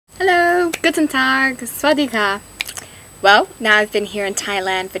Hello, guten tag, swadika. Well, now I've been here in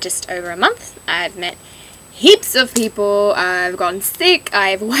Thailand for just over a month. I've met heaps of people, I've gotten sick,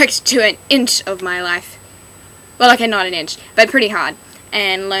 I've worked to an inch of my life. Well, okay, not an inch, but pretty hard.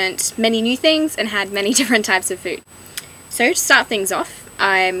 And learnt many new things and had many different types of food. So to start things off,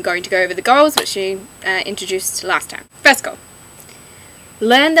 I'm going to go over the goals which you introduced last time. First goal.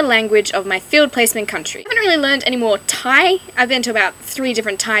 Learn the language of my field placement country. I haven't really learned any more Thai. I've been to about 3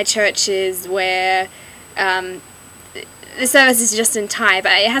 different Thai churches where the service is just in Thai,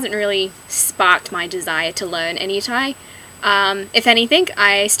 but it hasn't really sparked my desire to learn any Thai. If anything,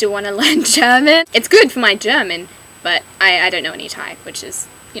 I still want to learn German. It's good for my German, but I don't know any Thai, which is,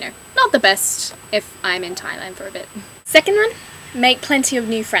 you know, not the best if I'm in Thailand for a bit. Second one, make plenty of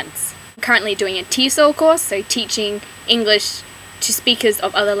new friends. I'm currently doing a TESOL course, so teaching English to speakers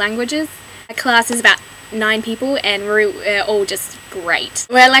of other languages. Our class is about 9 people and we're all just great.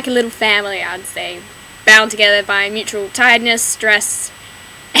 We're like a little family, I'd say, bound together by mutual tiredness, stress,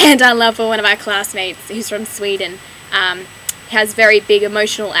 and our love for one of our classmates who's from Sweden. Has very big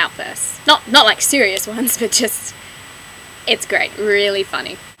emotional outbursts. Not like serious ones, but just, it's great, really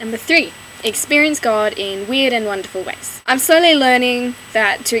funny. Number 3, experience God in weird and wonderful ways. I'm slowly learning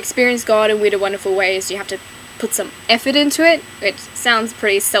that to experience God in weird and wonderful ways, you have to put some effort into it. It sounds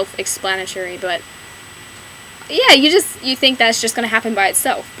pretty self-explanatory, but yeah, you think that's just going to happen by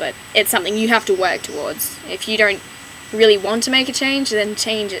itself, but it's something you have to work towards. If you don't really want to make a change, then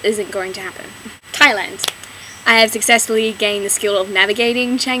change isn't going to happen. Thailand. I have successfully gained the skill of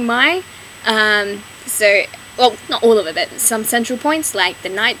navigating Chiang Mai. Well, not all of it, but some central points like the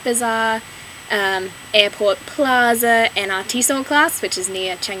Night Bazaar, Airport Plaza, and our TESOL class, which is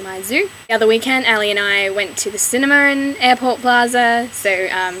near Chiang Mai Zoo. The other weekend, Ali and I went to the cinema in Airport Plaza, so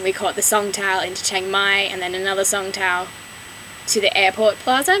we caught the Song Tao into Chiang Mai, and then another Song Tao to the Airport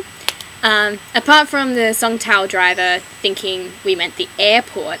Plaza. Apart from the Song Tao driver thinking we meant the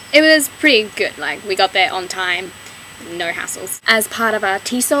airport, it was pretty good. Like, we got there on time, no hassles. As part of our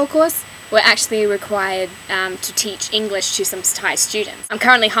TESOL course, we're actually required to teach English to some Thai students. I'm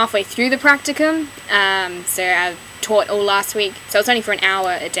currently halfway through the practicum, so I've taught all last week, so it's only for an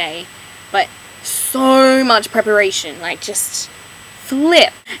hour a day, but so much preparation, like just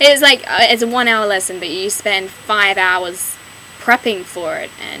flip. It's like, it's a 1-hour lesson, but you spend 5 hours prepping for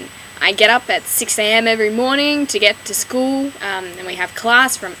it, and I get up at 6 AM every morning to get to school, and we have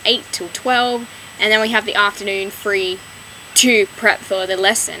class from 8 till 12, and then we have the afternoon free to prep for the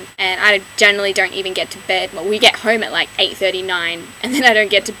lesson, and I generally don't even get to bed. Well, we get home at like 8:39, and then I don't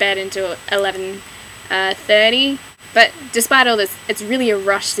get to bed until 11:30. But despite all this, it's really a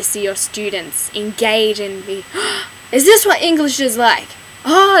rush to see your students engage and be, oh, is this what English is like?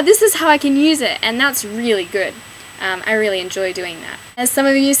 Oh, this is how I can use it, and that's really good. I really enjoy doing that. As some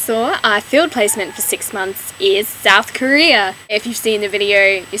of you saw, our field placement for 6 months is South Korea. If you've seen the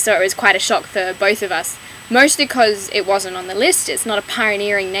video, you saw it was quite a shock for both of us. Mostly because it wasn't on the list. It's not a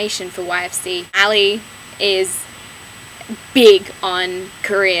pioneering nation for YFC. Ali is big on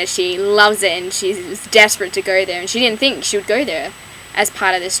Korea. She loves it and she's desperate to go there. And she didn't think she would go there as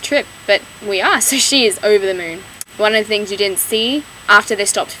part of this trip. But we are, so she is over the moon. One of the things you didn't see, after they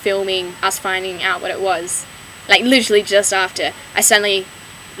stopped filming us finding out what it was, like literally just after, I suddenly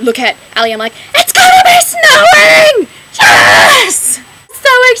look at Ali, I'm like, it's gonna be snowing! Yes! So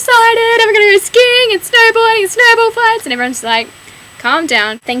excited, I'm gonna go skiing and snowboarding and snowball fights, and everyone's like, calm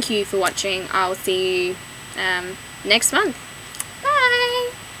down. Thank you for watching. I'll see you next month.